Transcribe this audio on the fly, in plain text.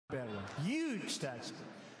bad one. Huge tax cut.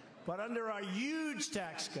 But under our huge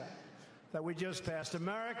tax cut that we just passed,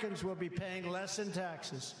 Americans will be paying less in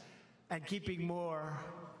taxes and keeping more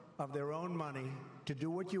of their own money to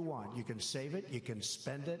do what you want. You can save it, you can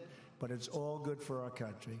spend it, but it's all good for our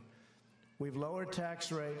country. We've lowered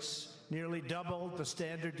tax rates, nearly doubled the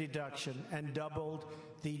standard deduction, and doubled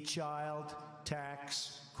the child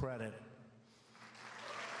tax credit.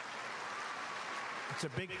 It's a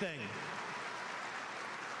big thing.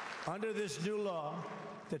 Under this new law,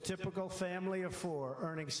 the typical family of four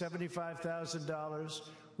earning $75,000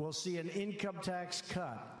 will see an income tax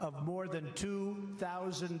cut of more than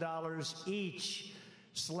 $2,000 each,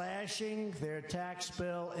 slashing their tax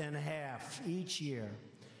bill in half each year.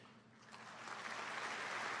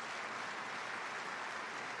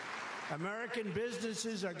 American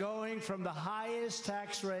businesses are going from the highest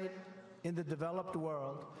tax rate in the developed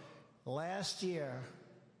world. Last year,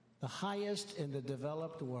 the highest in the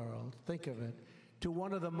developed world, think of it, to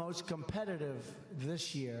one of the most competitive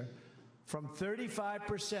this year, from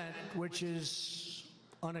 35%, which is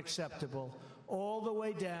unacceptable, all the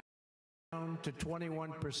way down to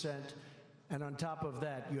 21%. And on top of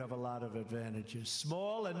that, you have a lot of advantages.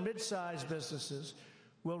 Small and mid-sized businesses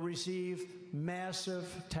will receive massive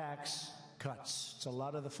tax cuts. It's a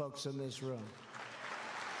lot of the folks in this room.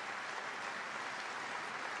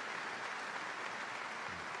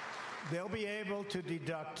 They'll be able to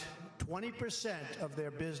deduct 20% of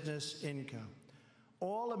their business income.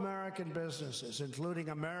 All American businesses, including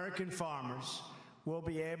American farmers, will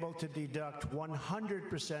be able to deduct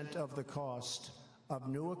 100% of the cost of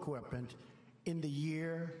new equipment in the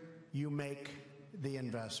year you make the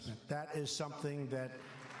investment. That is something that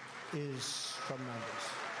is tremendous.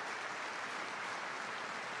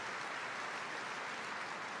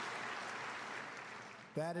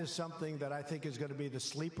 That is something that I think is going to be the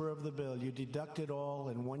sleeper of the bill. You deduct it all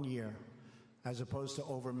in 1 year, as opposed to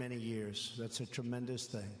over many years. That's a tremendous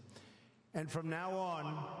thing. And from now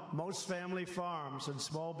on, most family farms and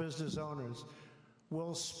small business owners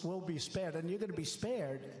will be spared. And you're going to be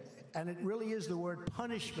spared, and it really is the word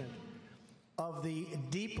punishment, of the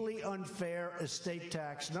deeply unfair estate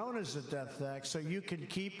tax known as the death tax, so you can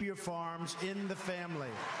keep your farms in the family.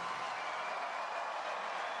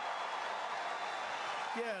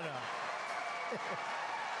 Get up.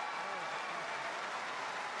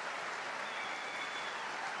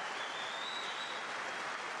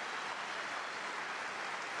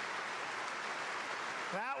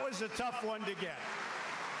 That was a tough one to get.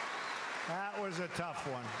 That was a tough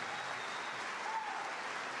one.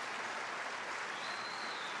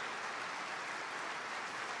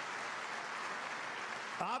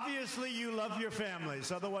 Obviously, you love your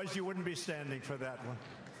families. Otherwise, you wouldn't be standing for that one.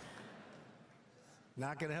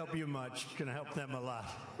 Not going to help you much. Going to help them a lot.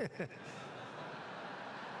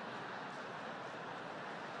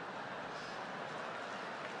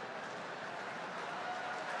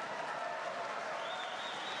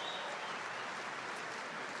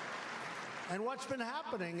 And what's been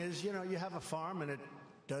happening is, you have a farm and it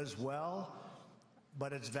does well,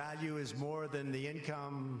 but its value is more than the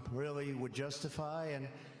income really would justify. And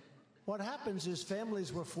what happens is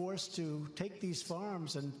families were forced to take these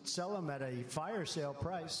farms and sell them at a fire sale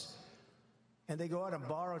price, and they go out and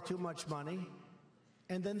borrow too much money,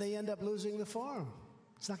 and then they end up losing the farm.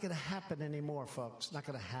 It's not going to happen anymore, folks. It's not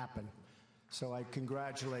going to happen. So I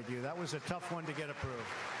congratulate you. That was a tough one to get approved.